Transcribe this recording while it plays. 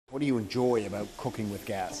What do you enjoy about cooking with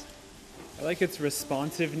gas? I like its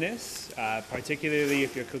responsiveness, particularly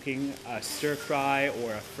if you're cooking a stir fry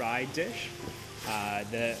or a fried dish.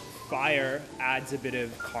 The fire adds a bit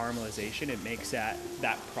of caramelization. It makes that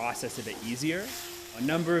process a bit easier. A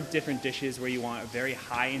number of different dishes where you want a very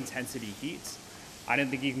high intensity heat. I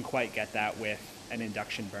don't think you can quite get that with an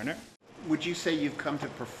induction burner. Would you say you've come to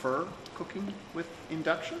prefer cooking with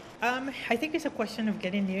induction? I think it's a question of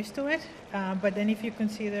getting used to it. But then if you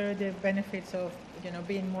consider the benefits of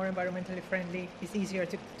being more environmentally friendly, it's easier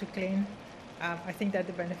to clean. I think that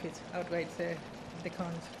the benefits outweigh the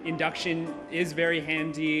cons. Induction is very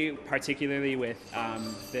handy, particularly with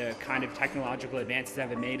the kind of technological advances that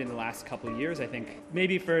have been made in the last couple of years. I think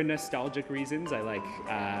maybe for nostalgic reasons, I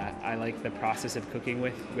like the process of cooking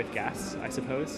with gas, I suppose.